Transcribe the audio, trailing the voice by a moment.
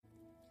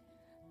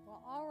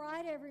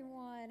right,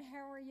 everyone.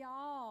 How are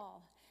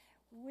y'all?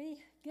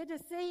 Good to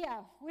see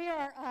you.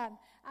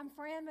 I'm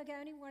Fran,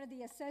 one of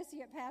the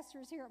associate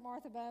pastors here at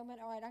Martha Bowman.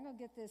 All right, I'm going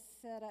to get this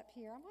set up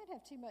here. I might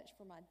have too much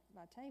for my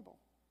table.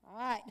 All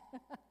right,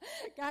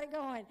 got it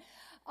going.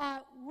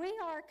 We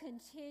are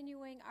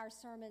continuing our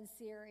sermon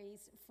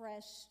series,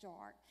 Fresh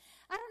Start.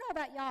 I don't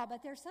know about y'all,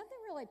 but there's something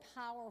really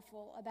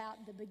powerful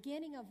about the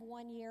beginning of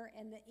one year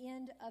and the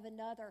end of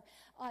another.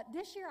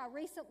 This year I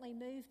recently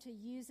moved to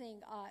using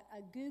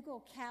a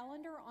Google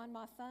Calendar on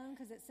my phone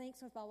because it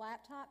syncs with my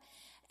laptop.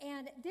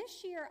 And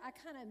this year I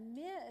kind of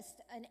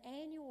missed an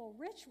annual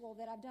ritual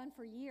that I've done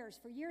for years.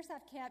 For years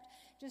I've kept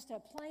just a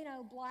plain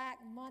old black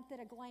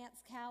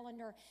month-at-a-glance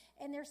calendar.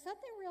 And there's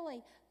something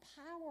really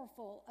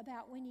powerful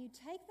about when you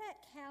take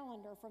that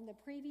calendar from the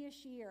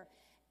previous year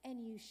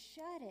and you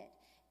shut it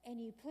and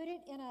you put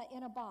it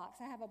in a box.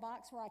 I have a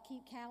box where I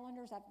keep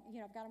calendars. I've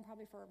got them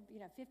probably for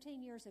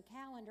 15 years of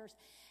calendars.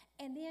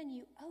 And then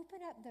you open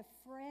up the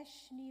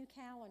fresh new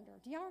calendar.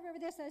 Do y'all remember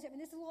this? I mean,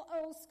 this is a little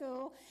old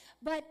school,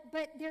 but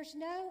there's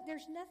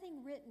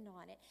nothing written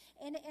on it.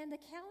 And the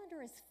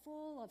calendar is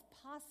full of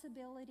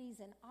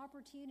possibilities and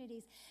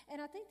opportunities. And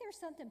I think there's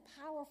something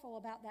powerful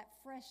about that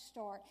fresh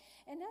start.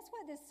 And that's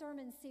what this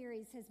sermon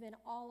series has been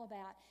all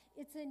about.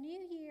 It's a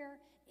new year.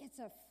 It's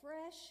a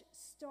fresh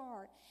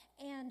start.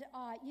 And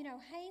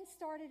Haynes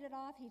started it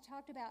off. He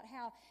talked about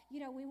how,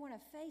 we want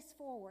to face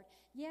forward.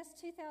 Yes,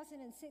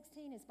 2016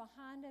 is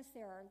behind us.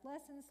 There are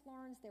lessons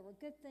learned. There were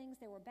good things.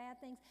 There were bad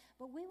things.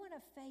 But we want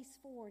to face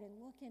forward and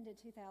look into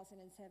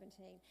 2017.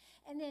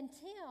 And then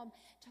Tim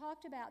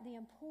talked about the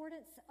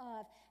importance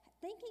of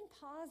thinking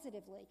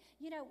positively.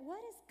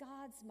 What is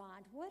God's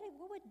mind? What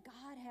would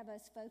God have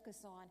us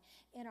focus on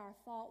in our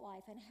thought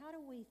life? And how do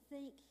we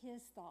think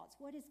His thoughts?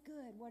 What is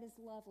good? What is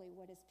lovely?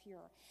 What is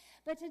pure?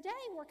 But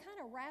today we're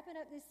kind of wrapping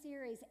up this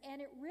series,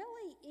 and it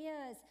really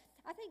is,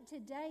 I think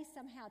today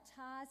somehow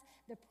ties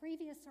the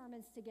previous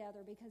sermons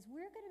together because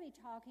we're going to be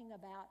talking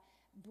about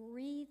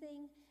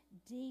breathing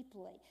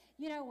deeply.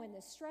 When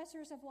the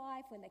stressors of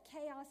life, when the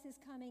chaos is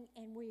coming,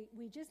 and we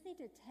just need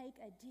to take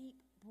a deep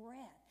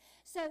breath.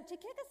 So to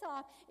kick us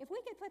off, if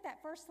we could put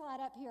that first slide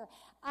up here,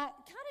 I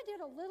kind of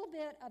did a little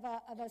bit of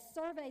a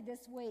survey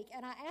this week,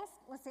 and I asked,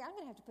 let's see, I'm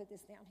going to have to put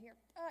this down here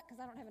because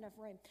I don't have enough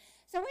room.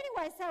 So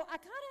anyway, I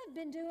kind of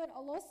been doing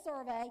a little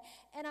survey,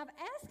 and I've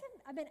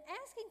been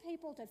asking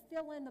people to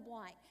fill in the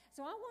blank.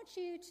 So I want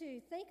you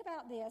to think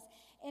about this,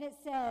 and it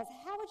says,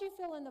 how would you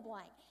fill in the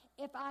blank?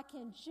 If I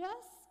can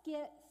just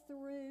get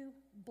through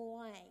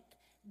blank,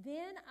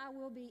 then I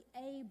will be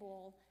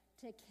able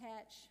to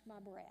catch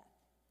my breath.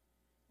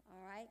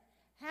 All right?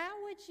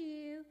 How would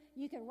you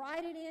can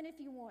write it in if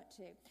you want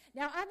to.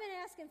 Now, I've been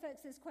asking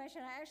folks this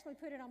question. I actually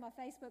put it on my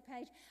Facebook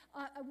page.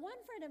 One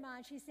friend of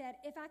mine, she said,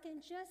 if I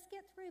can just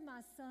get through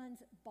my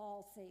son's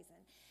ball season.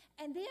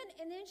 And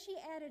then she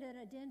added an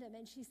addendum,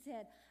 and she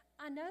said,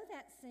 I know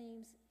that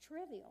seems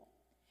trivial.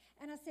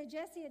 And I said,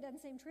 Jesse, it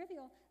doesn't seem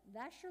trivial.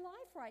 That's your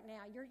life right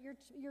now.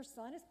 Your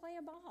son is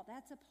playing ball.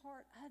 That's a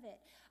part of it.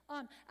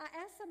 I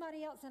asked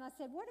somebody else, and I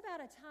said, what about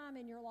a time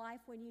in your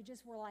life when you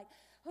just were like,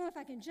 oh, if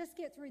I can just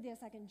get through this,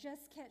 I can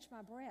just catch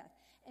my breath.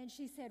 And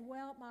she said,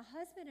 well, my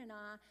husband and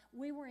I,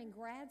 we were in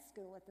grad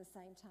school at the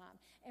same time,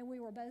 and we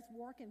were both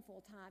working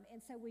full time.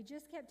 And so we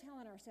just kept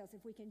telling ourselves,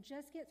 if we can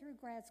just get through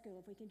grad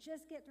school,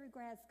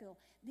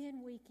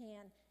 then we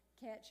can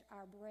catch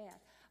our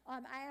breath.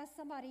 I asked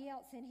somebody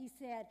else, and he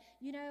said,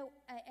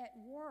 at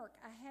work,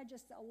 I had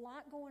just a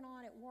lot going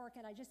on at work,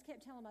 and I just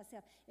kept telling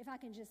myself, if I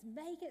can just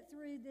make it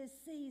through this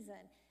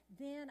season,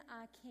 then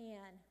I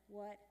can,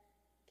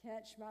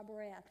 catch my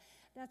breath.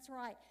 That's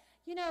right.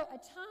 A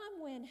time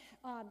when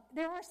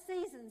there are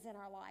seasons in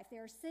our life.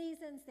 There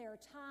are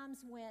times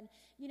when,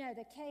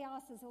 the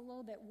chaos is a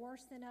little bit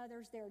worse than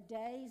others. There are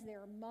days,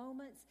 there are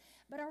moments.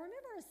 But I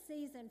remember a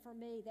season for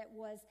me that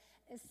was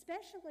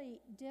especially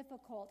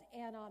difficult.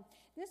 And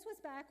this was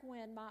back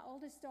when our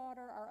oldest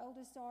daughter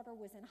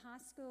was in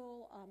high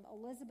school.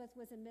 Elizabeth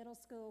was in middle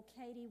school.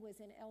 Katie was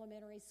in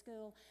elementary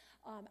school.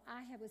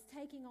 I was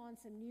taking on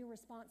some new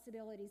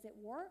responsibilities at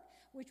work,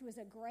 which was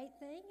a great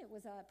thing. It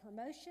was a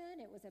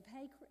promotion. It was a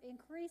pay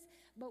increase.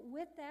 But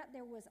with that,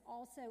 there was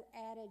also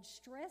added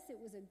stress.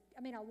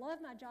 I love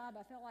my job.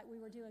 I felt like we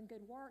were doing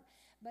good work.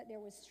 But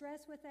there was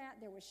stress with that.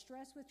 There was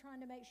stress with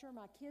trying to make sure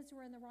my kids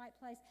were in the right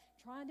place,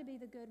 trying to be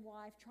the good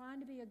wife, trying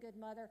to be a good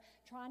mother,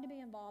 trying to be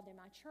involved in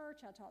my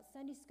church. I taught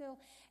Sunday school.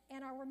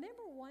 And I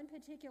remember one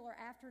particular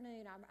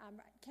afternoon,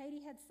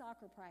 Katie had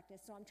soccer practice,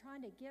 so I'm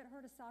trying to get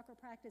her to soccer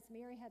practice.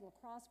 Mary had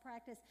lacrosse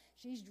practice.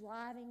 She's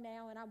driving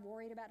now, and I'm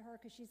worried about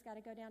her because she's got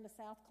to go down to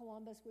South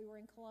Columbus. We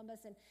were in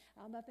Columbus, and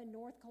I'm up in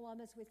North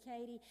Columbus with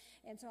Katie,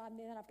 and so I'm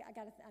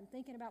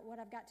thinking about what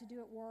I've got to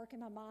do at work,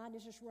 and my mind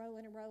is just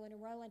rolling and rolling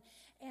and rolling.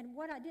 And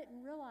what I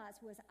didn't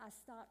realize was I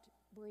stopped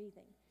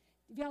breathing.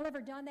 Have y'all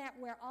ever done that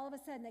where all of a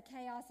sudden the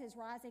chaos is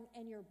rising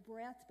and your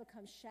breath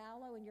becomes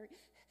shallow and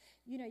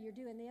you're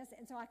doing this.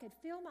 And so I could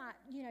feel my,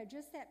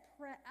 just that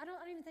I don't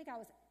even think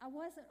I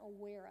wasn't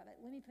aware of it.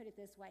 Let me put it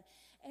this way.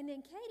 And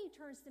then Katie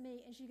turns to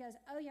me and she goes,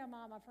 "Oh yeah,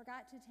 Mom, I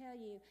forgot to tell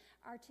you,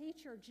 our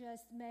teacher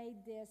just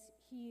made this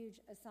huge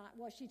assignment."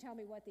 Well, she told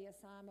me what the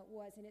assignment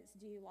was, and it's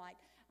due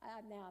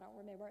now I don't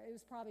remember. It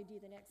was probably due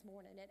the next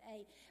morning at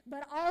 8.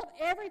 But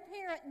every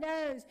parent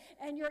knows,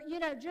 and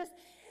just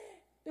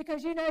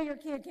because your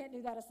kid can't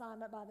do that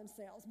assignment by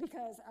themselves,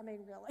 because,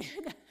 really.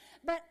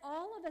 But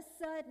all of a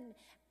sudden,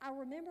 I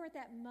remember at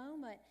that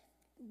moment,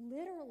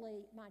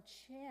 literally my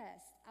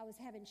chest, I was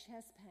having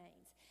chest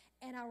pains.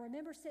 And I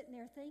remember sitting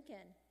there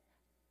thinking,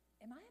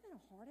 am I having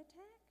a heart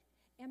attack?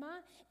 Am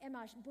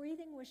I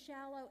breathing was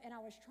shallow, and I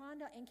was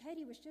trying to, and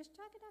Katie was just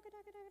talking,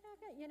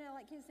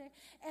 like kids say,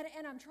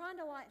 and I'm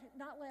trying to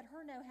not let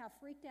her know how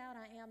freaked out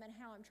I am and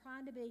how I'm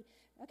trying to be,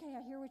 okay,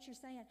 I hear what you're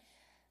saying.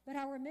 But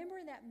I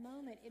remember in that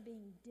moment it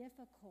being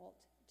difficult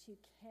to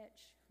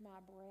catch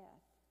my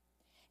breath.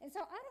 And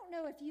so I don't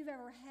know if you've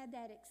ever had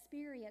that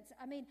experience.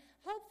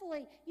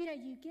 Hopefully,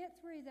 you get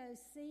through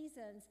those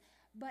seasons,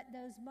 but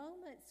those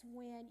moments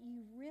when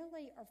you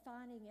really are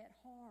finding it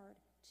hard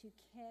to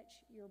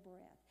catch your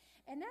breath.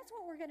 And that's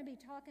what we're going to be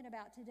talking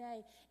about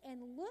today and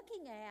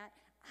looking at,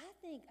 I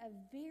think, a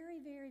very,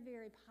 very,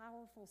 very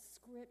powerful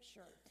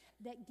scripture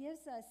that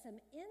gives us some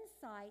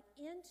insight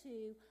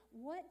into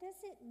what does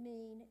it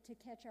mean to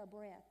catch our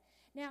breath.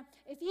 Now,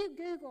 if you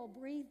Google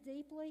breathe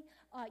deeply,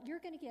 you're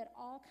going to get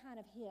all kind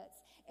of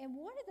hits. And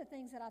one of the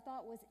things that I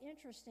thought was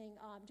interesting,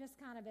 just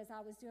kind of as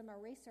I was doing my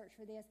research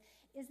for this,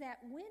 is that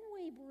when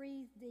we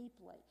breathe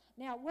deeply,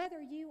 now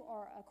whether you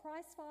are a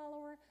Christ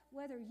follower,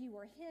 whether you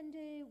are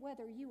Hindu,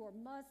 whether you are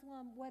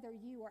Muslim, whether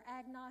you are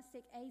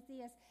agnostic,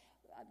 atheist,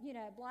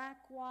 black,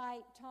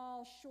 white,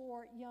 tall,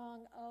 short,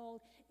 young, old,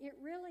 it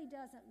really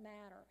doesn't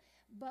matter.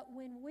 But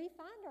when we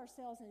find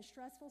ourselves in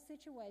stressful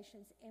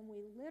situations and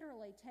we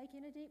literally take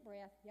in a deep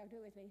breath, y'all do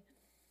it with me.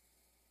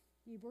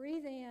 You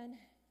breathe in,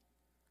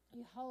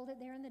 you hold it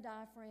there in the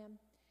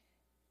diaphragm,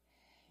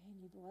 and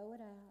you blow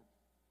it out.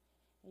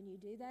 And you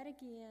do that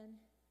again,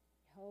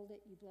 you hold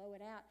it, you blow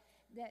it out.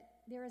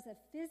 That there is a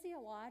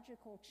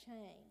physiological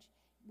change.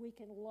 We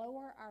can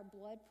lower our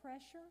blood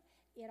pressure.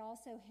 It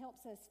also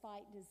helps us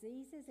fight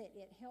diseases. It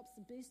helps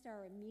boost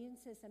our immune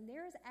system.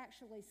 There is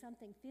actually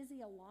something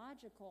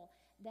physiological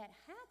that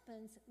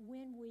happens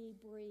when we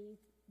breathe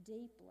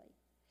deeply.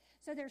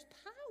 So there's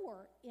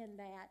power in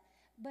that,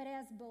 but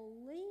as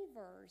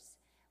believers,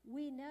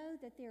 we know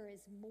that there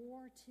is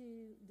more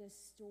to the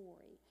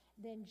story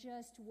than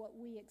just what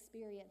we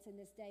experience in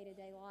this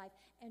day-to-day life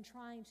and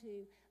trying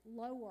to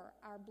lower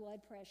our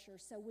blood pressure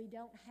so we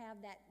don't have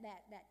that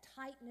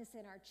tightness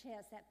in our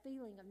chest, that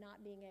feeling of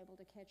not being able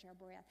to catch our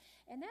breath.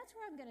 And that's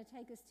where I'm going to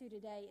take us to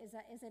today is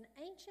an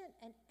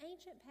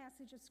ancient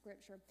passage of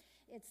Scripture.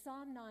 It's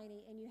Psalm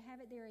 90, and you have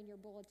it there in your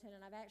bulletin,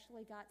 and I've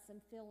actually got some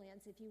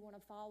fill-ins if you want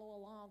to follow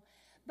along.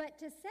 But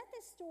to set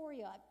this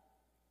story up,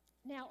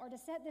 now, or to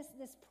set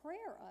this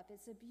prayer up,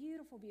 it's a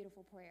beautiful,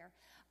 beautiful prayer.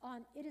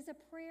 It is a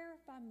prayer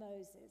by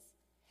Moses.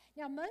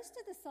 Now, most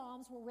of the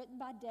Psalms were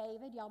written by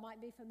David. Y'all might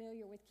be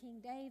familiar with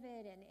King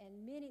David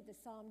and the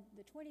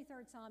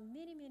 23rd Psalm,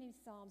 many, many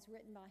Psalms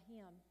written by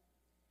him.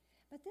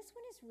 But this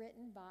one is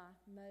written by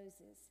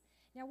Moses.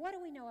 Now, what do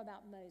we know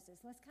about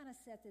Moses? Let's kind of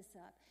set this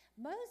up.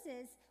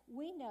 Moses,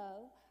 we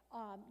know,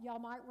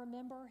 y'all might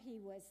remember he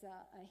was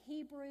a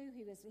Hebrew.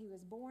 He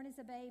was born as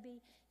a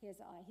baby.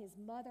 His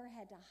mother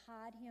had to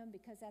hide him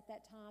because at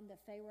that time the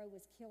Pharaoh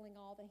was killing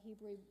all the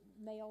Hebrew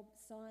male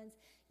sons.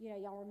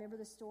 Y'all remember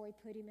the story,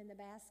 put him in the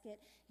basket.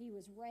 He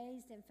was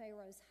raised in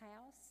Pharaoh's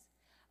house.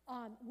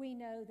 We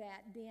know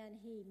that then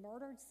he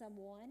murdered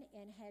someone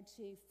and had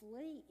to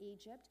flee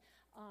Egypt.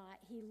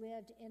 He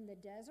lived in the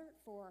desert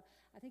for,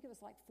 I think it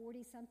was like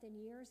 40-something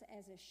years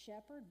as a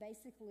shepherd,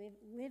 basically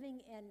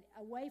living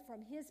away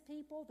from his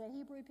people, the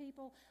Hebrew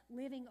people,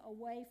 living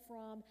away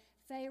from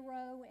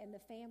Pharaoh and the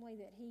family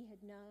that he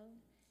had known.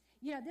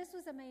 This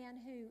was a man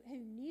who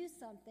knew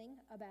something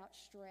about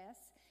stress.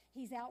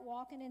 He's out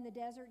walking in the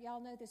desert.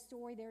 Y'all know the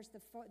story. There's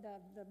the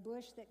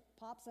bush that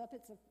pops up.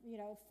 It's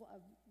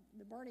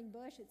the burning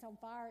bush. It's on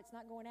fire. It's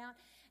not going out.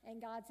 And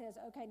God says,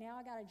 okay, now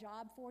I got a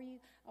job for you.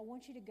 I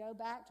want you to go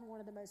back to one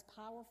of the most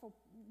powerful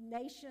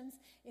nations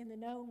in the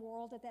known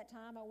world at that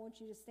time. I want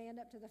you to stand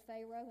up to the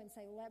Pharaoh and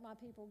say, let my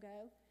people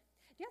go.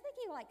 Do y'all think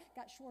he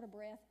got short of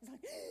breath? He's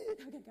like,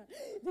 okay, God,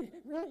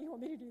 really? You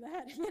want me to do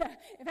that?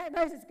 In fact,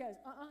 Moses goes,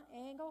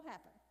 ain't gonna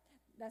happen.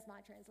 That's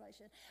my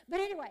translation. But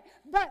anyway,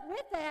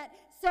 with that,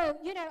 so,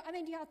 do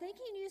y'all think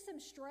he knew some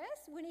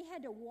stress when he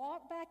had to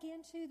walk back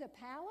into the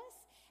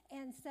palace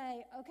and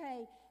say,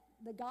 okay,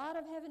 the God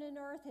of heaven and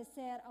earth has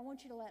said, I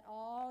want you to let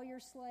all your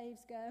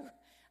slaves go.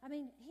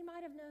 He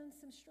might have known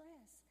some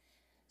stress.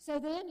 So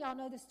then, y'all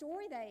know the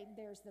story.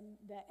 There's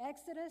the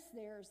Exodus.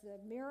 There's the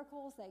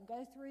miracles. They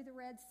go through the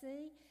Red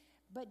Sea.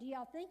 But do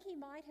y'all think he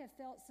might have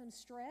felt some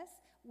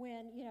stress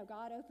when,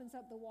 God opens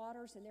up the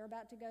waters and they're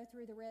about to go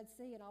through the Red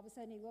Sea and all of a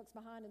sudden he looks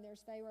behind and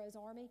there's Pharaoh's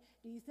army?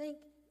 Do you think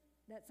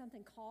that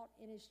something caught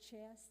in his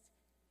chest?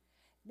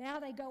 Now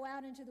they go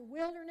out into the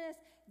wilderness.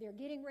 They're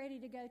getting ready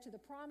to go to the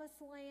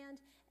promised land.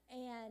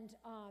 And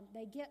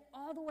they get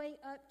all the way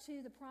up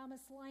to the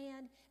promised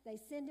land. They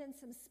send in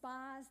some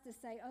spies to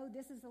say, oh,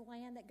 this is the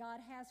land that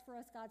God has for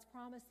us. God's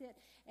promised it.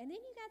 And then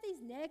you got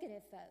these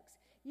negative folks.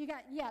 You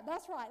got, yeah,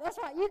 that's right.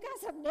 You got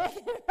some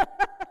negative,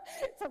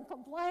 some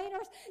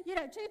complainers.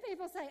 Two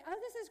people say, oh,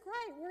 this is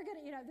great. We're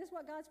going to, this is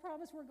what God's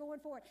promised. We're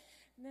going for it.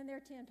 And then there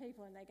are 10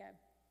 people and they go,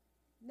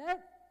 nope,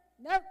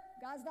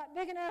 God's not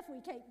big enough. We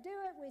can't do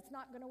it. It's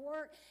not going to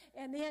work.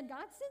 And then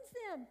God sends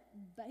them.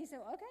 But he said,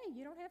 okay,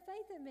 you don't have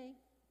faith in me.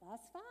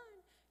 That's fine.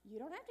 You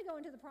don't have to go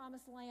into the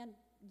promised land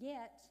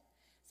yet.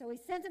 So he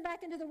sends them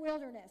back into the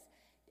wilderness.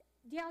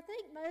 Do y'all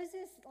think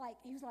Moses,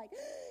 he was like,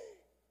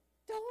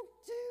 don't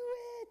do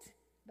it.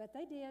 But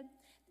they did.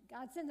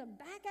 God sends them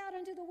back out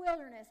into the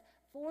wilderness,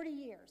 40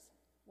 years,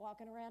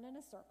 walking around in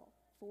a circle.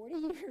 40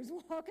 years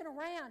walking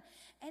around.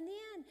 And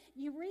then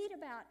you read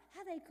about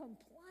how they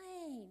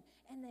complained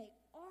and they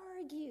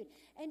argued.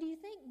 And do you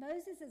think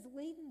Moses is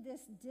leading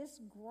this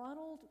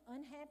disgruntled,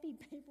 unhappy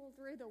people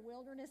through the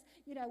wilderness,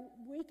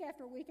 week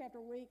after week after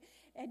week?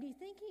 And do you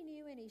think he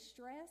knew any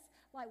stress?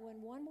 Like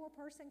when one more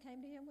person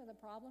came to him with a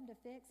problem to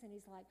fix and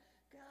he's like,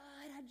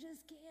 God, I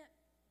just can't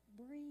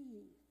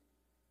breathe.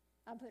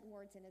 I'm putting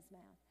words in his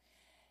mouth.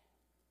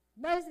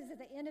 Moses, at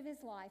the end of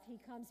his life,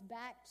 he comes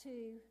back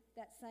to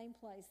that same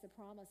place, the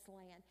promised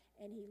land,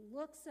 and he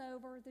looks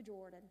over the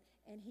Jordan,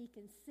 and he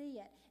can see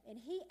it. And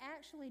he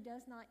actually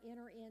does not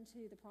enter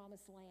into the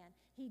promised land.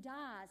 He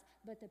dies,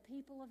 but the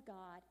people of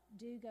God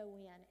do go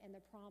in, and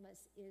the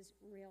promise is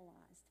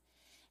realized.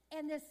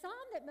 And the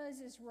psalm that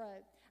Moses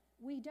wrote,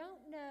 we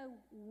don't know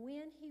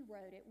when he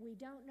wrote it. We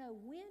don't know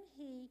when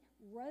he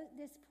wrote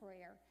this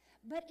prayer.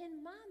 But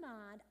in my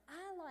mind,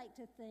 I like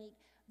to think,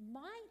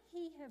 might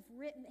he have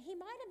written, he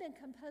might have been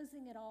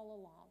composing it all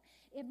along.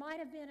 It might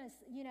have been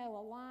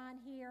a line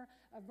here,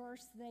 a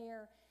verse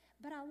there.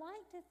 But I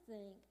like to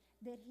think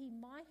that he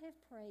might have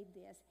prayed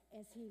this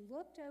as he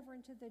looked over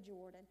into the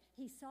Jordan.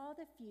 He saw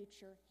the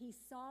future. He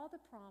saw the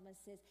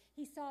promises.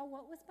 He saw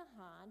what was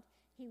behind.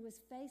 He was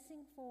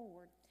facing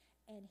forward.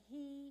 And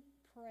he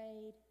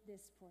prayed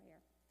this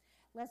prayer.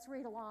 Let's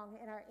read along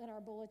in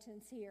our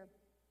bulletins here.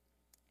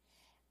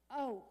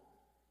 Oh,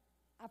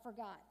 I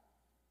forgot.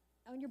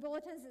 On your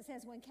bulletins it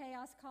says, when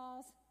chaos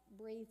calls,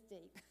 breathe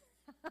deep.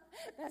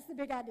 That's the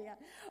big idea.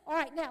 All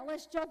right, now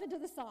let's jump into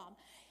the psalm.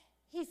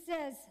 He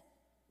says,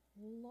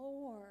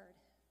 Lord.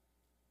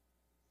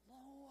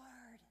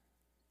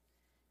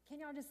 Can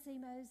y'all just see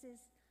Moses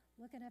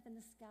looking up in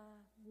the sky?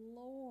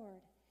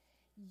 Lord,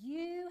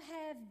 you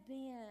have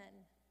been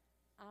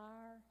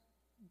our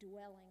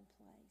dwelling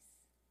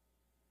place.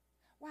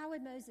 Why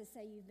would Moses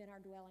say you've been our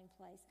dwelling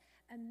place?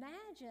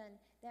 Imagine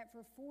that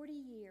for 40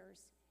 years,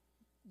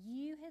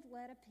 you had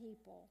led a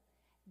people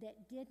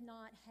that did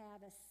not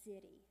have a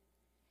city.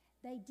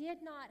 They did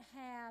not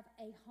have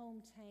a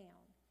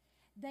hometown.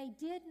 They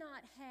did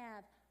not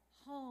have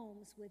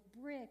homes with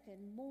brick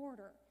and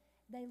mortar.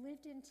 They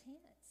lived in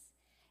tents.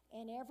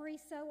 And every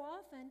so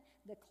often,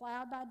 the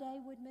cloud by day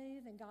would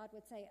move, and God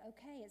would say,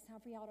 okay, it's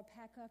time for y'all to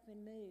pack up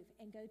and move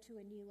and go to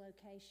a new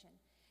location.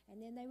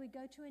 And then they would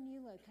go to a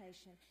new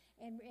location.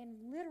 And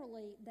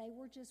literally, they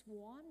were just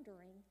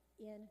wandering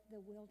in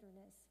the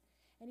wilderness.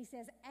 And he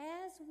says,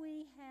 as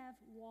we have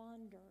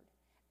wandered,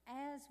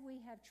 as we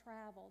have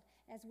traveled,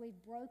 as we've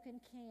broken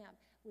camp,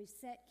 we've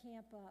set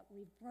camp up,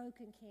 we've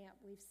broken camp,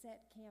 we've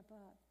set camp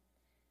up,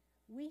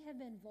 we have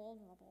been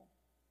vulnerable.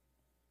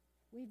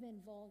 We've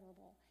been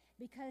vulnerable.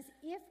 Because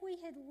if we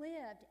had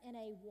lived in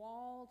a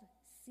walled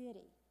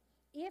city,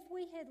 if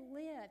we had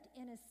lived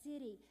in a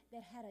city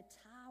that had a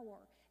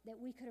tower that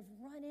we could have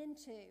run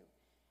into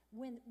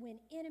when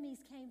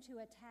enemies came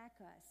to attack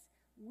us,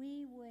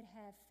 we would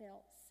have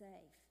felt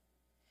safe.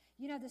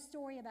 You know the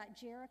story about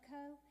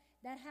Jericho?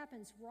 That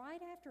happens right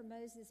after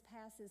Moses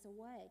passes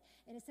away.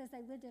 And it says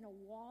they lived in a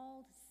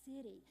walled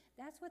city.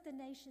 That's what the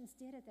nations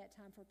did at that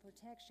time for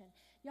protection.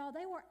 Y'all,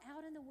 they were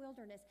out in the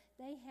wilderness.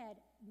 They had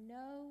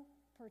no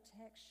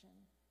protection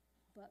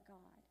but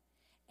God.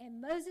 And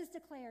Moses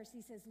declares,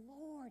 he says,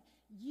 Lord,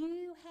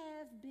 you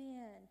have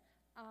been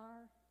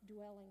our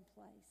dwelling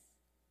place.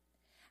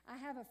 I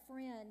have a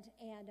friend,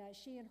 and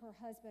she and her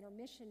husband are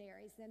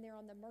missionaries. Then they're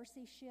on the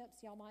Mercy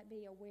ships. Y'all might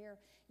be aware,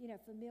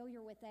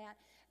 familiar with that.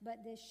 But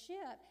this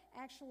ship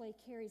actually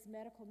carries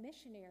medical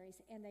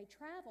missionaries, and they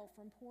travel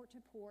from port to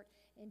port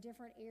in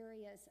different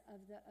areas of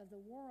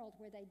the world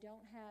where they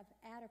don't have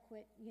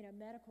adequate,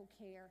 medical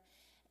care.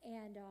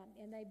 And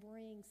they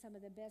bring some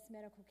of the best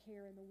medical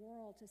care in the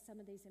world to some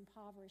of these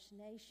impoverished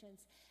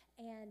nations.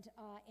 And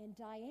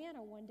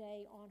Diana, one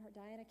day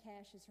Diana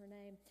Cash is her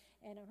name,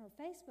 and on her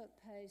Facebook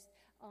post,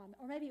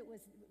 or maybe it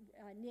was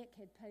Nick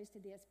had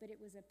posted this, but it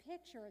was a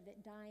picture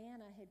that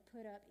Diana had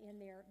put up in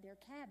their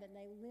cabin.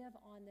 They live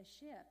on the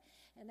ship,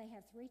 and they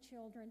have 3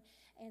 children,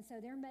 and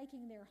so they're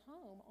making their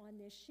home on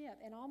this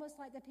ship. And almost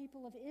like the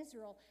people of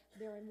Israel,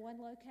 they're in one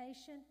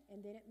location,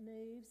 and then it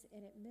moves,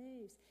 and it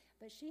moves.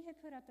 But she had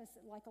put up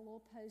like a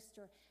little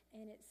poster,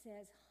 and it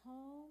says,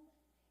 home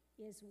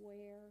is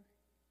where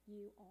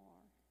you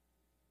are.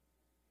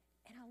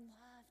 And I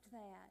loved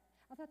that.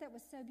 I thought that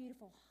was so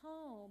beautiful.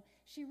 Home,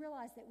 she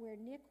realized that where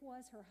Nick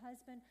was, her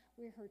husband,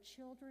 where her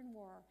children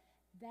were,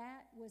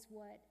 that was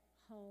what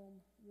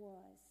home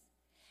was.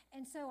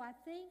 And so I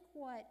think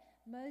what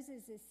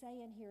Moses is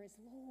saying here is,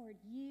 Lord,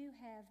 you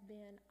have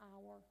been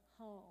our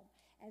home.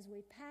 As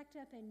we packed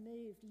up and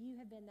moved, you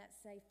have been that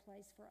safe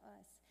place for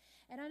us.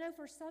 And I know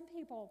for some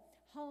people,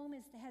 home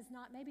has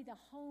not, maybe the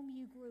home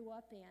you grew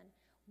up in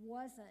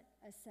wasn't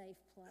a safe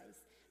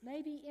place.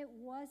 Maybe it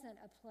wasn't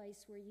a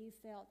place where you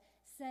felt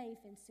safe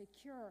and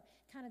secure,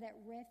 kind of that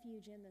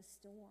refuge in the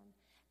storm.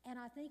 And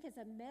I think as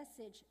a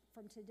message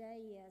from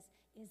today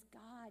is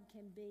God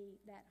can be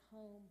that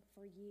home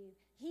for you.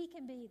 He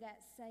can be that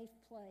safe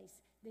place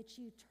that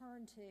you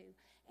turn to.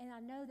 And I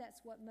know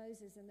that's what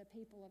Moses and the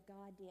people of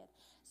God did.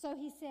 So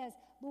he says,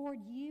 Lord,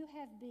 you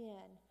have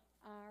been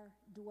our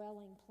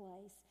dwelling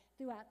place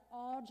throughout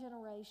all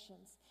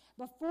generations.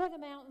 Before the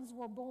mountains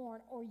were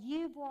born, or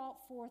you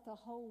brought forth the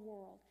whole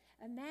world.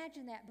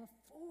 Imagine that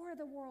before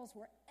the worlds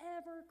were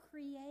ever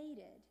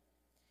created.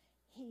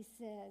 He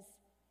says,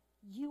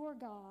 you are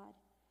God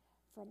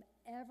from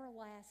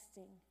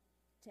everlasting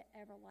to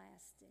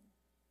everlasting.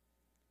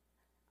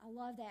 I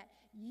love that.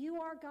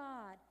 You are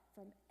God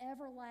from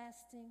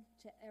everlasting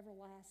to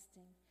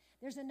everlasting.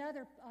 There's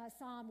another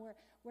psalm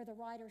where the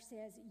writer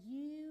says,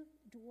 you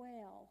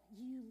dwell,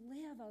 you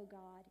live, O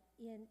God,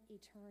 in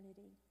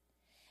eternity.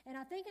 And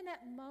I think in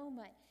that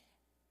moment,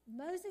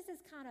 Moses is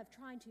kind of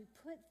trying to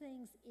put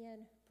things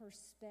in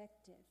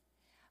perspective.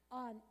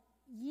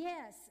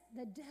 Yes,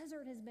 the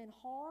desert has been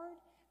hard.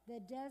 The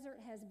desert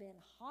has been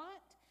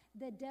hot.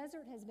 The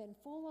desert has been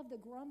full of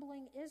the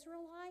grumbling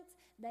Israelites.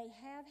 They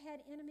have had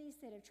enemies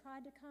that have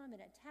tried to come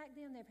and attack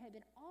them. There have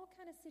been all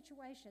kinds of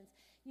situations,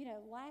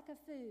 lack of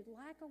food,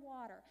 lack of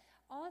water,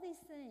 all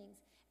these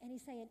things. And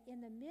he's saying,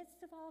 in the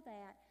midst of all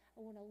that, I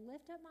want to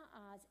lift up my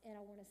eyes and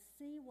I want to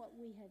see what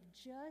we have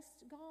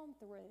just gone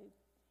through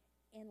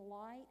in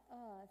light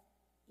of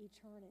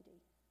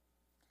eternity.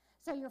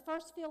 So your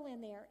first fill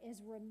in there is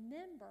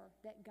remember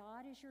that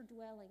God is your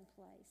dwelling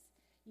place.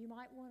 You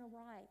might want to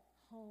write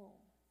home.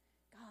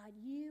 God,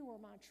 you are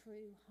my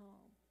true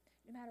home.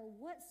 No matter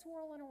what's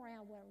swirling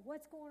around,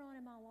 what's going on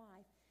in my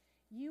life,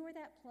 you are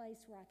that place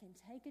where I can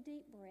take a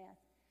deep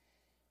breath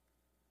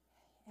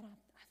and I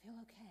feel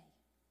okay.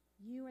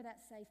 You are that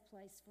safe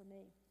place for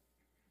me.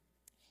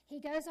 He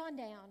goes on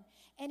down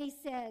and he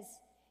says,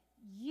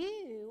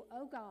 you,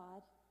 O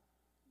God,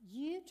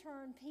 you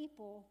turn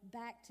people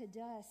back to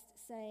dust,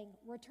 saying,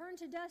 return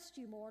to dust,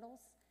 you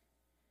mortals.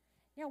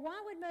 Now,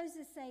 why would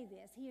Moses say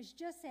this? He has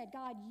just said,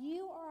 God,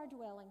 you are our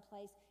dwelling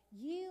place.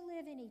 You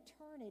live in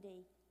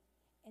eternity.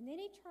 And then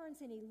he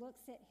turns and he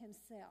looks at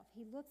himself.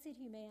 He looks at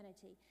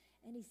humanity.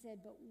 And he said,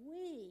 but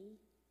we're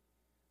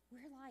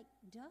like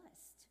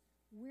dust.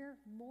 We're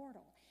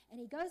mortal. And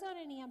he goes on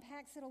and he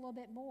unpacks it a little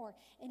bit more.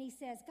 And he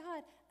says,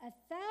 God,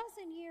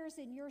 1,000 years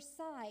in your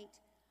sight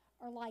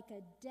are like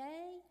a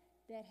day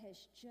that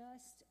has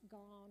just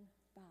gone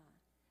by.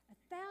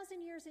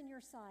 1,000 years in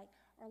your sight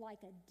are like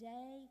a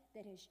day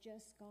that has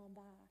just gone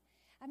by.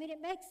 I mean,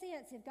 it makes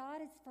sense if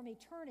God is from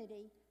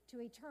eternity to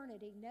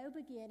eternity, no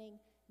beginning,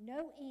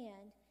 no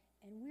end,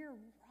 and we're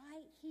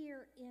right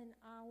here in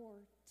our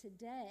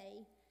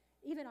today,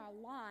 even our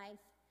life.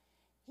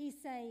 He's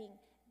saying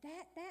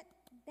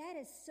that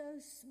is so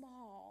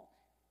small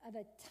of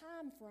a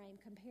time frame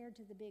compared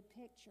to the big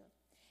picture.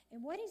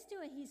 And what he's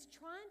doing, he's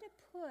trying to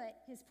put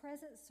his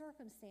present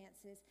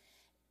circumstances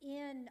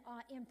in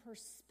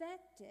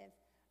perspective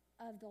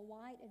of the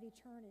light of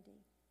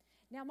eternity.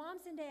 Now,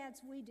 moms and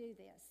dads, we do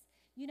this.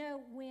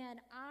 When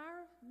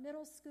our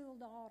middle school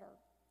daughter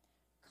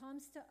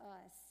comes to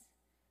us,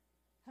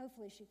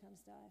 hopefully she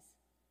comes to us,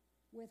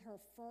 with her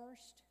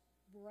first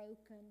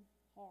broken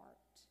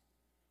heart,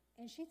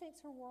 and she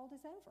thinks her world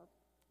is over.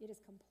 It is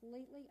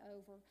completely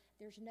over.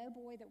 There's no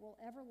boy that will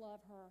ever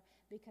love her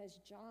because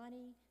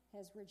Johnny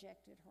has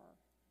rejected her.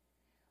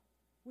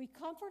 We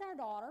comfort our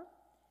daughter,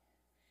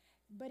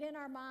 but in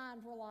our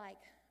mind we're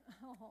like,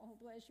 oh,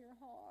 bless your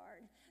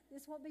heart.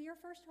 This won't be your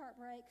first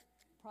heartbreak.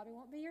 Probably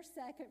won't be your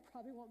second.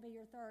 Probably won't be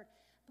your third.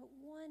 But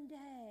one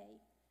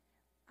day,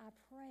 I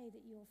pray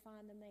that you'll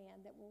find the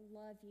man that will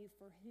love you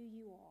for who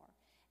you are.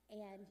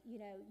 And,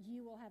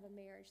 you will have a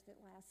marriage that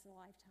lasts a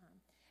lifetime.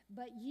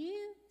 But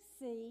you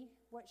see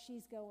what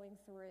she's going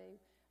through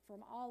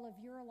from all of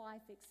your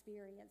life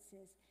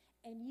experiences.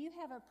 And you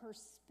have a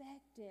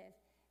perspective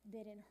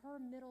that in her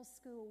middle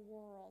school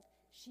world,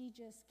 she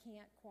just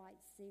can't quite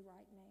see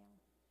right now.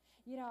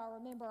 I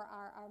remember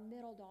our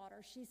middle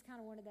daughter. She's kind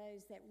of one of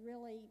those that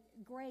really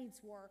grades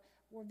were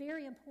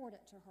very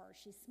important to her.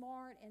 She's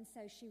smart, and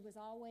so she was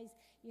always,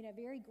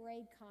 very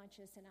grade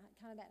conscious and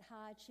kind of that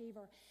high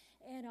achiever.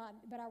 And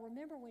but I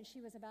remember when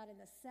she was about in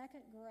the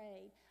second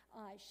grade,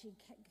 she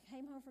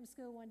came home from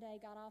school one day,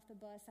 got off the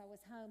bus. I was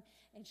home,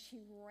 and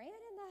she ran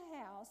in the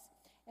house.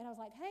 And I was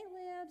like, hey,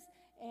 Libs.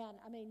 And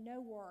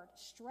no word,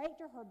 straight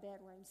to her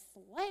bedroom,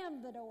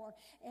 slammed the door.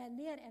 And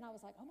I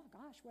was like, oh my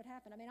gosh, what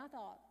happened? I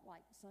thought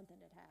like something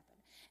had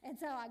happened. And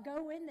so I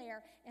go in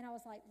there, and I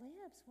was like,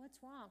 Libs,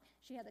 what's wrong?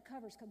 She had the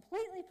covers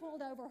completely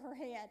pulled over her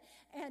head.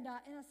 And I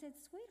said,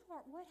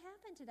 sweetheart, what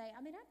happened today?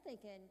 I mean, I'm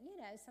thinking,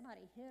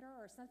 somebody hit her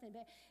or something.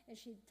 And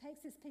she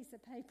takes this piece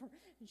of paper,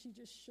 and she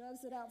just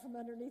shoves it out from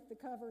underneath the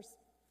covers.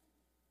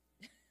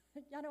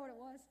 Y'all know what it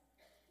was?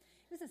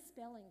 It was a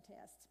spelling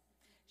test.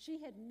 She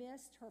had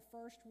missed her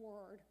first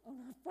word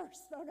on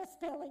a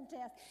spelling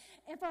test.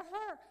 And for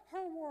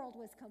her world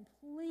was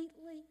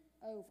completely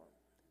over.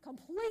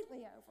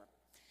 Completely over.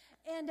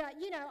 And,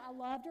 I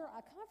loved her.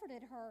 I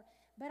comforted her.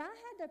 But I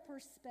had the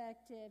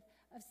perspective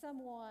of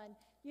someone,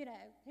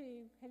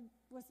 who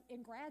was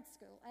in grad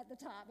school at the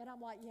time. And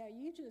I'm like,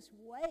 you just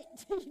wait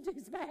till you do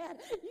bad.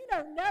 You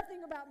know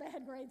nothing about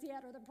bad grades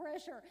yet or the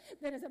pressure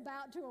that is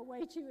about to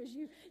await you as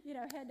you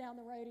head down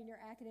the road in your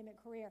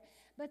academic career.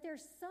 But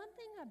there's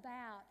something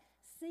about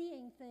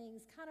seeing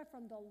things kind of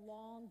from the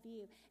long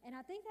view. And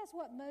I think that's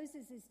what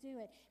Moses is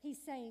doing. He's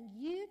saying,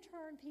 you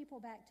turn people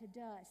back to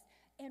dust.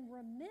 And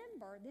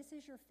remember, this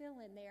is your fill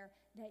in there,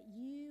 that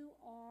you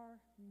are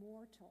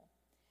mortal.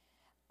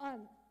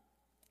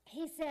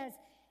 He says,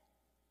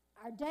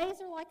 our days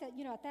are like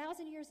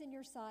 1,000 years in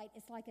your sight.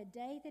 It's like a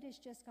day that has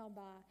just gone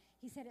by.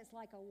 He said it's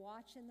like a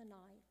watch in the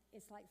night.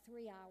 It's like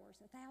 3 hours.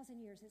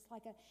 1,000 years, it's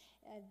like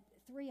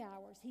 3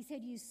 hours. He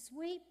said, you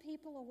sweep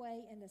people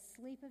away in the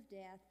sleep of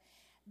death.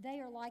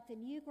 They are like the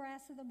new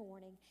grass of the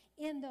morning.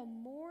 In the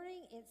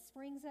morning it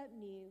springs up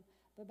new,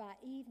 but by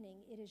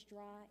evening it is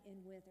dry and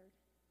withered.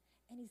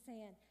 And he's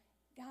saying,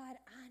 God,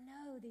 I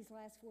know these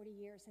last 40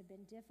 years have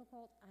been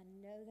difficult. I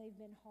know they've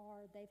been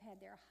hard. They've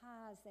had their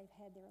highs. They've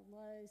had their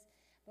lows.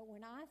 But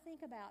when I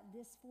think about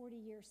this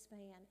 40-year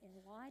span in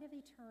light of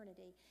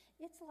eternity,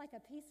 it's like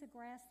a piece of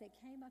grass that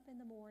came up in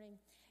the morning,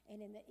 and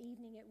in the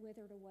evening it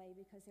withered away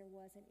because there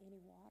wasn't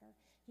any water.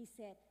 He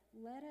said,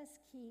 let us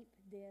keep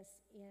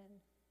this in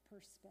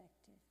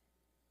perspective.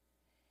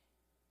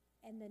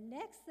 And the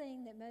next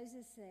thing that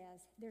Moses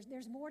says,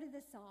 there's more to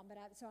this psalm,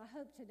 so I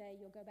hope today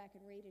you'll go back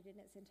and read it in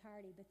its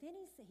entirety. But then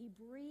he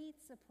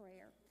breathes a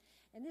prayer.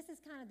 And this is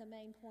kind of the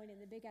main point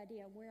and the big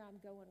idea of where I'm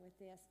going with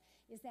this,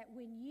 is that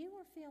when you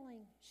are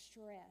feeling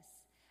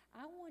stress,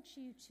 I want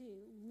you to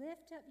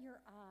lift up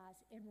your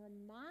eyes and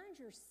remind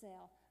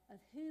yourself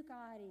of who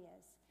God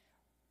is.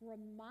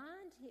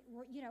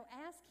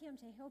 Ask him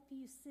to help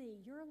you see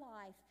your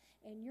life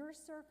and your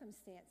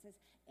circumstances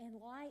in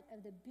light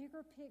of the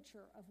bigger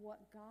picture of what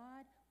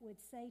God would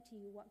say to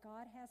you, what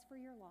God has for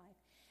your life.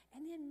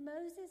 And then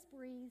Moses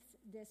breathes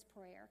this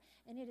prayer,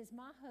 and it is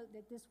my hope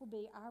that this will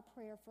be our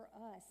prayer for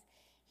us.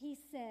 He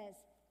says,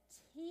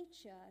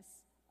 teach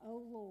us,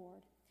 O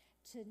Lord,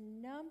 to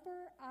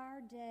number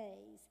our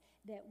days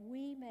that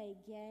we may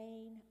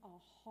gain a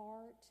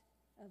heart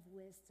of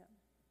wisdom.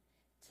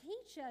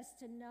 Teach us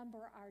to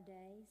number our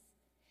days.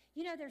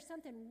 There's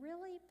something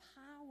really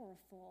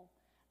powerful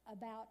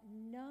about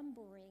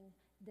numbering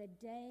the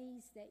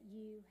days that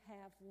you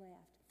have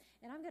left.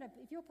 And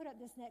if you'll put up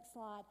this next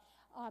slide,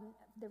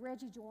 the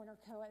Reggie Joyner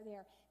quote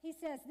there. He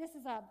says, this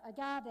is a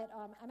guy that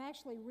I'm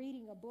actually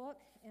reading a book,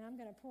 and I'm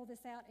going to pull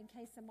this out in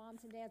case some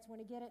moms and dads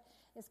want to get it.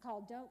 It's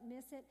called Don't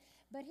Miss It.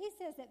 But he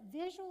says that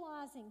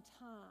visualizing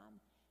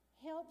time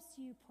helps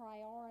you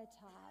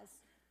prioritize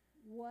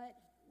what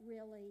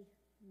really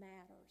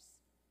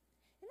matters.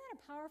 Isn't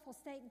that a powerful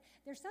statement?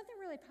 There's something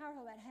really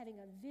powerful about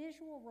having a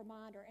visual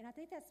reminder, and I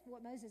think that's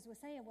what Moses was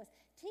saying was,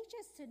 teach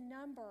us to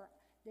number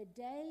the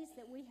days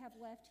that we have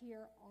left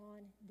here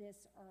on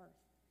this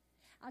earth.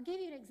 I'll give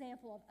you an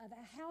example of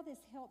how this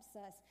helps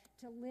us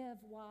to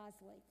live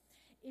wisely.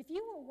 If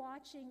you were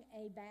watching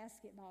a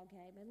basketball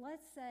game, and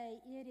let's say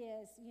it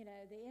is,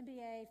 the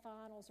NBA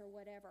finals or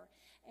whatever,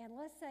 and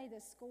let's say the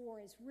score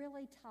is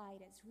really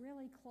tight, it's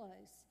really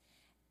close,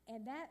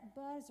 and that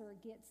buzzer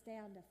gets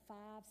down to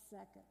 5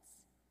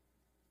 seconds.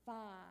 5,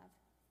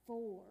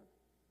 4,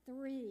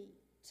 3,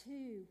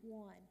 2,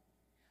 1.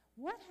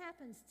 What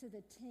happens to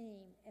the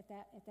team at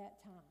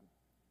that time?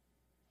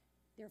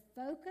 They're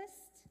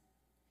focused.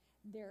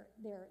 They're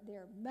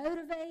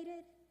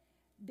motivated.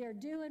 They're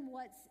doing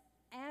what's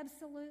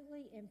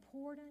absolutely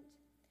important.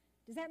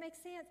 Does that make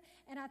sense?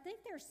 And I think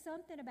there's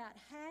something about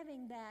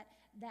having that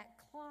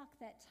clock,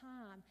 that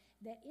time,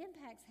 that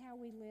impacts how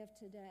we live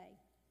today.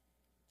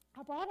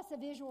 I brought us a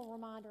visual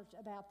reminder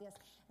about this,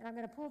 and I'm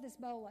going to pull this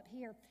bowl up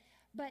here.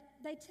 But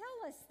they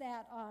tell us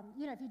that,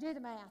 if you do the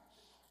math,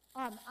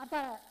 I've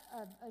got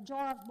a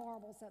jar of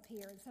marbles up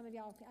here, and some of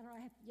y'all, I don't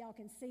know if y'all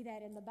can see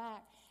that in the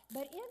back.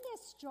 But in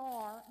this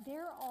jar,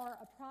 there are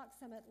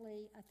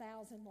approximately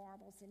 1,000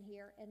 marbles in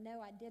here, and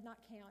no, I did not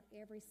count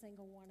every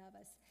single one of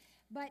us.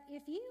 But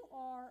if you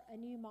are a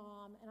new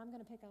mom, and I'm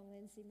going to pick on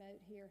Lindsay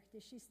Moat here.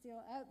 Does she still?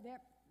 Oh,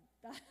 there,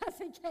 I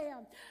see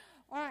Cam.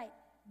 All right,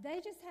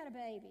 they just had a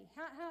baby.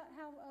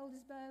 How old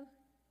is Bo?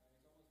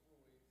 He's almost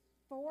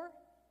 4 weeks. 4?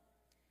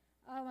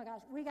 Oh my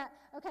gosh,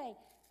 okay,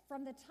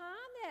 from the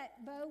time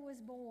that Bo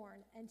was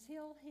born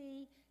until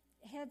he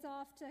heads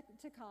off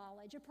to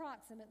college,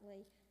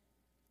 approximately,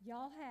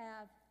 y'all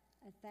have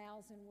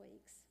 1,000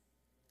 weeks.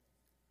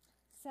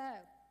 So,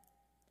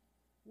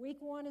 week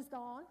 1 is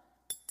gone.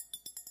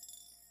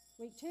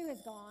 Week 2 is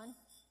gone.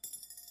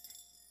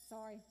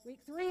 Sorry,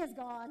 week 3 is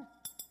gone.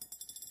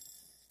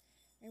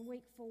 And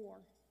week 4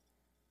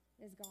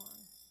 is gone.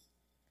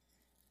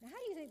 Now, how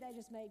do you think that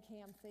just made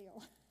Cam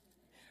feel?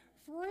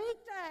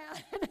 Freaked out.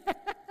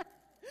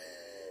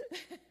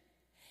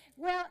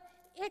 Well,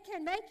 it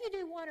can make you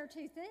do one or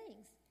two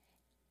things.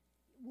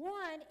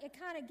 One, it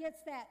kind of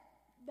gets that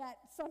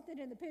something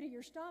in the pit of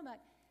your stomach,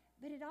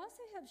 but it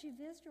also helps you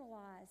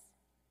visualize,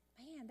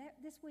 man,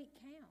 this week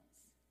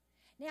counts.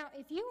 Now,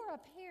 if you are a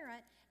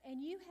parent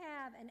and you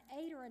have an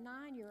 8 or a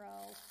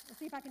 9-year-old, let's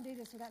see if I can do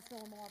this without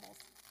spilling marbles.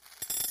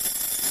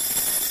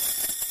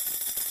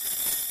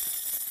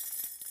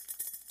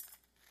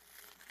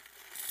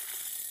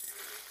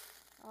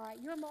 All right,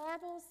 your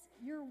marbles,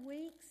 your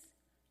weeks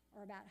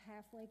are about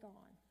halfway gone.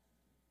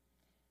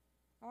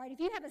 All right, if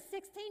you have a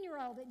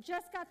 16-year-old that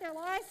just got their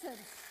license,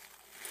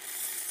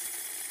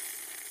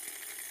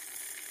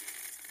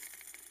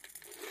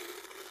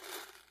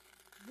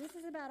 this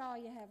is about all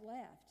you have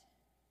left.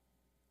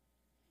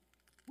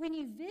 When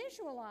you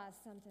visualize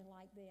something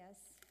like this,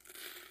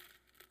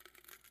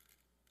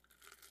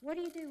 what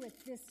do you do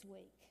with this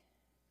week?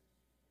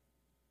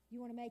 You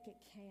want to make it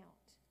count.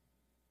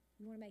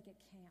 You want to make it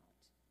count.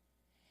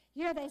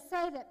 You know, they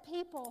say that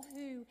people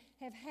who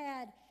have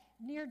had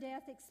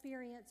near-death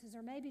experiences,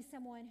 or maybe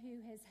someone who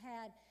has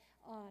had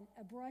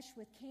a brush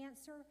with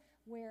cancer,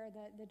 where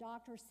the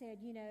doctor said,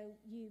 you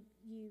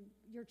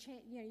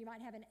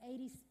might have an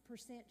 80%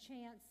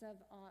 chance of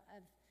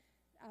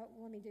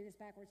let me do this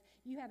backwards.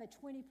 You have a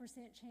 20%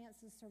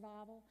 chance of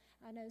survival.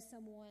 I know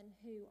someone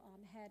who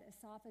had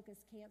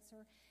esophagus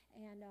cancer,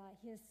 and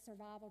his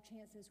survival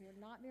chances were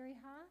not very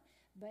high,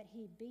 but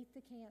he beat the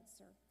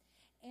cancer.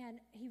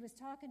 And he was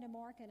talking to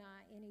Mark and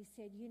I, and he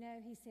said,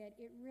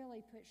 it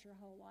really puts your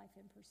whole life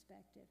in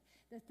perspective.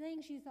 The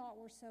things you thought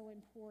were so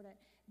important,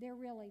 they're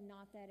really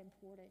not that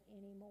important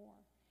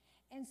anymore.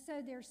 And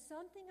so there's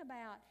something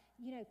about,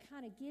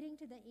 kind of getting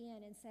to the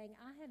end and saying,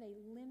 I have a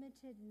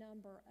limited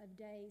number of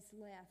days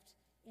left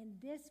in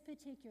this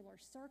particular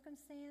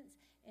circumstance,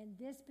 in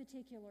this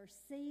particular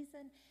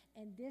season,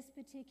 in this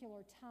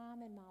particular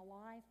time in my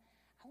life.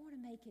 I want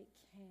to make it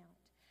count.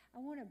 I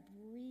want to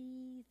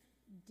breathe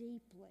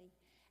deeply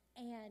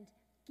and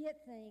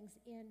get things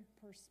in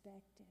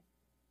perspective.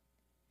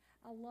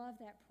 I love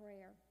that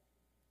prayer.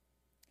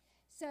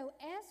 So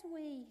as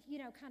we,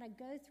 kind of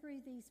go through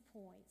these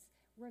points,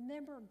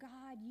 remember,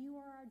 God, you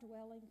are our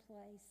dwelling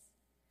place.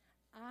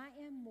 I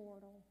am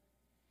mortal.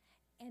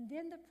 And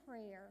then the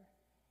prayer,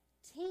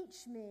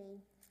 teach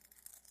me,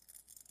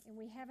 and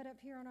we have it up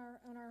here on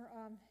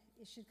our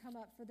it should come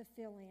up for the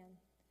fill-in.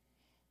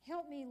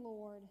 Help me,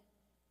 Lord,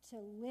 to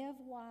live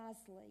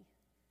wisely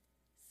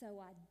so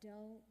I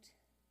don't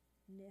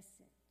miss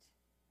it.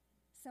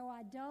 So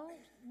I don't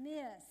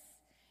miss.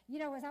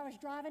 As I was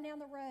driving down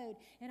the road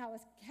and I was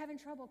having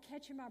trouble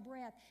catching my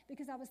breath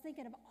because I was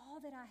thinking of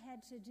all that I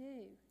had to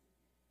do,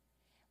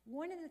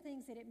 one of the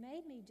things that it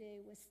made me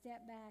do was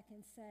step back and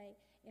say,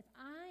 if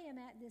I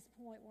am at this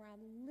point where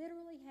I'm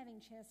literally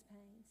having chest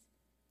pains,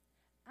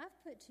 I've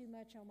put too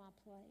much on my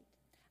plate.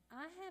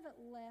 I haven't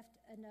left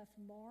enough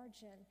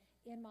margin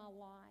in my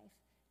life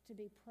to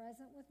be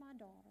present with my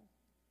daughter,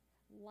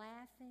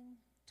 laughing,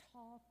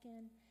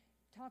 talking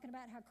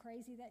about how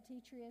crazy that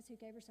teacher is who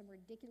gave her some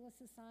ridiculous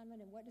assignment,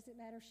 and what does it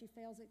matter if she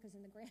fails it because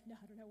in the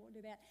granddaughter won't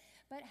do that.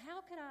 But how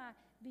could I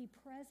be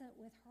present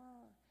with her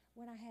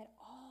when I had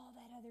all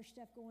that other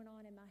stuff going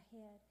on in my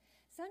head?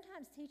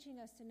 Sometimes teaching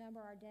us to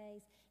number our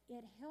days,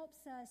 it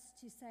helps us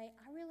to say,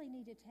 I really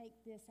need to take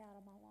this out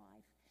of my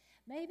life.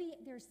 Maybe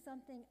there's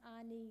something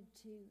I need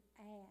to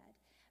add.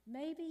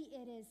 Maybe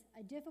it is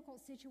a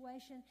difficult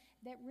situation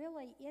that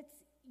really it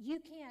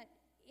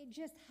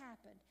just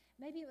happened.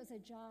 Maybe it was a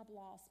job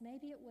loss.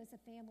 Maybe it was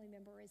a family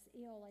member is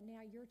ill and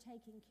now you're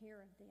taking care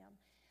of them.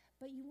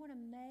 But you want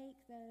to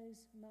make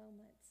those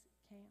moments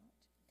count.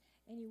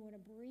 And you want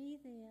to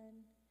breathe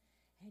in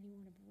and you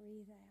want to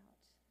breathe out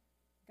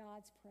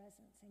God's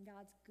presence and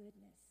God's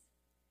goodness.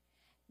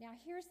 Now,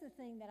 here's the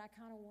thing that I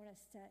kind of want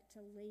us to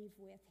leave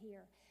with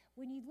here.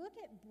 When you look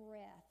at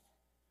breath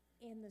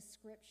in the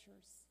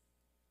scriptures,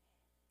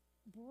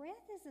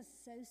 breath is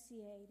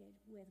associated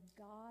with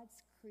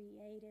God's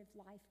creative,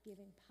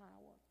 life-giving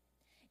power.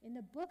 In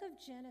the book of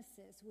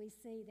Genesis, we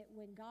see that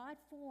when God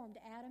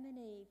formed Adam and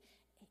Eve,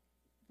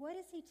 what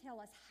does he tell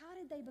us? How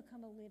did they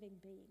become a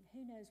living being?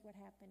 Who knows what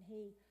happened?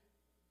 He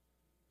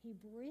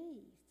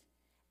breathed,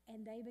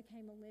 and they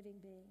became a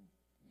living being.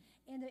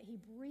 And that he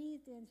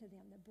breathed into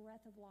them the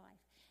breath of life.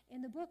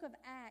 In the book of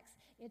Acts,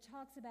 it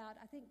talks about,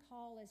 I think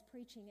Paul is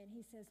preaching, and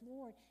he says,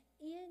 Lord,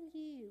 in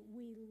you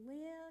we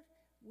live,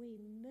 we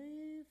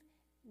move,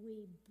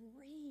 we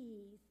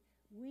breathe.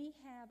 We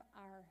have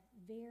our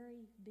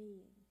very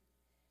being.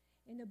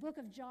 In the book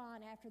of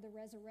John, after the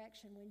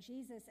resurrection,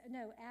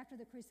 after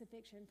the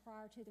crucifixion,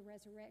 prior to the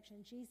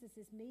resurrection, Jesus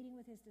is meeting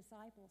with his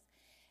disciples.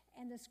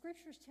 And the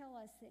scriptures tell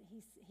us that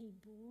he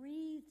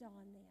breathed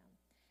on them.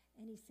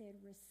 And he said,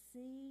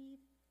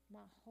 receive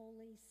my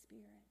Holy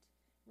Spirit.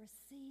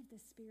 Receive the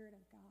Spirit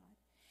of God.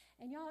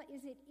 And y'all,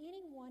 is it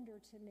any wonder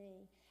to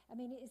me, I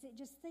mean, is it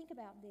just think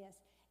about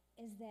this,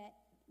 is that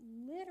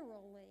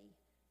literally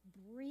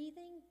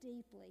breathing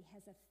deeply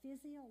has a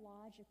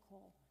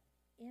physiological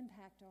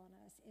impact on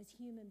us as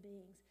human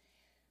beings.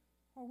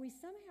 Are we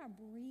somehow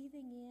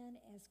breathing in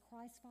as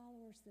Christ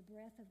followers the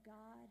breath of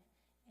God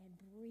and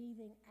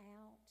breathing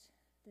out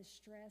the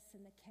stress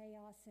and the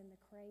chaos and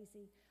the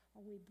crazy?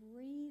 Are we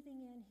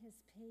breathing in his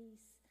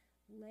peace,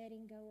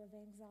 letting go of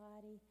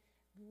anxiety,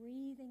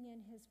 breathing in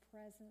his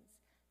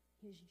presence,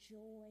 his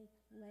joy,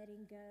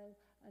 letting go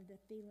of the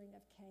feeling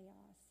of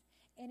chaos?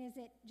 And is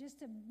it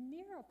just a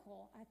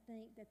miracle, I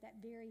think, that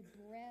very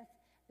breath,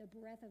 the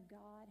breath of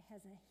God,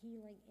 has a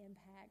healing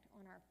impact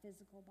on our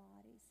physical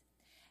bodies?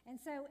 And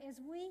so as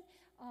we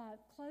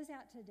close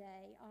out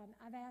today,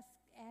 I've asked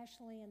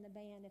Ashley and the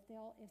band if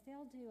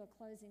they'll do a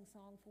closing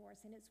song for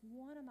us, and it's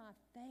one of my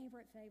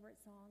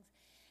favorite songs.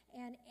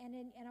 And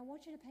I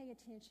want you to pay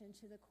attention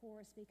to the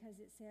chorus,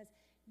 because it says,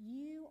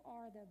 "You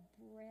are the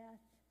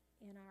breath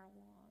in our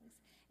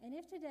lungs." And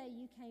if today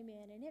you came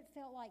in and it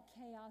felt like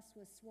chaos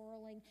was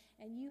swirling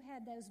and you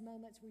had those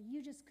moments where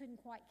you just couldn't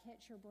quite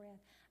catch your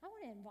breath, I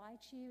want to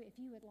invite you, if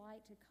you would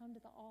like, to come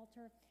to the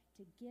altar,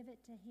 to give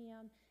it to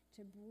him,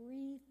 to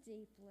breathe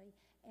deeply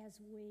as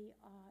we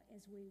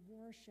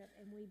worship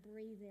and we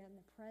breathe in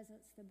the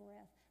presence, the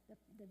breath,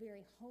 the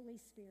very Holy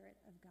Spirit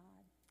of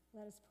God.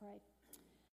 Let us pray.